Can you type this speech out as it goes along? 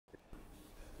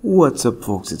What's up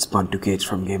folks, it's Buntoo Cage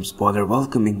from GameSpoiler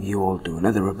welcoming you all to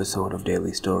another episode of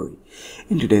Daily Story.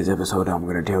 In today's episode I'm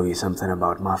going to tell you something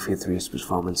about Mafia 3's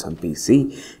performance on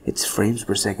PC, its frames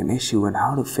per second issue and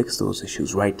how to fix those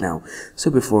issues right now. So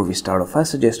before we start off, I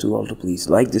suggest you all to please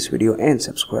like this video and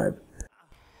subscribe.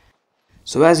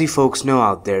 So as you folks know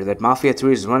out there that Mafia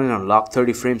 3 is running on locked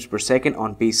 30 frames per second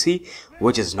on PC,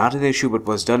 which is not an issue but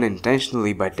was done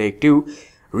intentionally by Take-Two.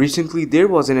 Recently, there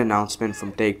was an announcement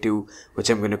from Take-Two, which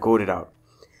I'm going to quote it out.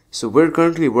 So we're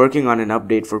currently working on an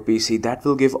update for PC that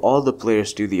will give all the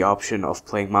players the option of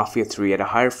playing Mafia 3 at a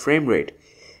higher frame rate.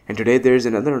 And today there is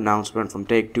another announcement from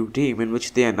Take-Two team in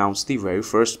which they announced the very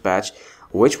first patch,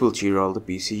 which will cheer all the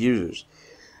PC users.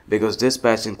 Because this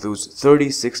patch includes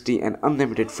 30, 60 and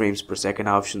unlimited frames per second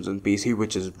options on PC,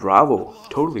 which is bravo,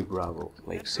 totally bravo,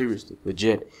 like seriously,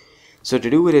 legit. So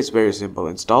to do it is very simple.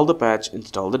 Install the patch,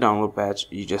 install the download patch,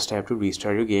 you just have to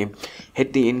restart your game,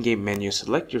 hit the in-game menu,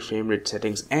 select your frame rate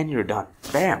settings and you're done.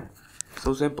 Bam!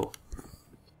 So simple.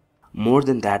 More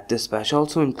than that, this patch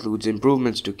also includes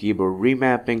improvements to keyboard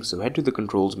remapping, so head to the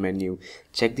controls menu,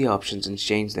 check the options and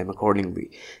change them accordingly.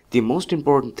 The most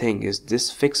important thing is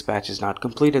this fix patch is not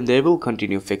complete and they will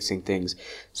continue fixing things,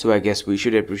 so I guess we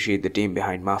should appreciate the team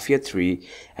behind Mafia 3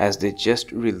 as they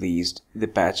just released the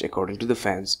patch according to the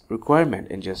fans' requirement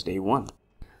in just day 1.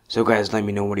 So guys, let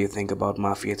me know what you think about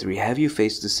Mafia 3. Have you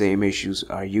faced the same issues?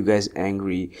 Are you guys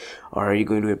angry? Or are you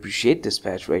going to appreciate this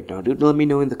patch right now? Dude, let me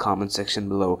know in the comment section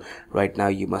below. Right now,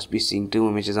 you must be seeing 2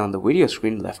 images on the video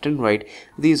screen, left and right.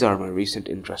 These are my recent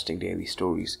interesting daily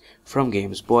stories from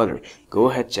GameSpoiler. Go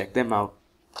ahead, check them out.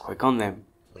 Click on them.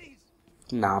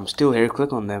 Nah, I'm still here.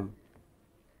 Click on them.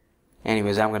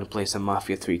 Anyways, I'm going to play some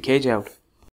Mafia 3. Cage out.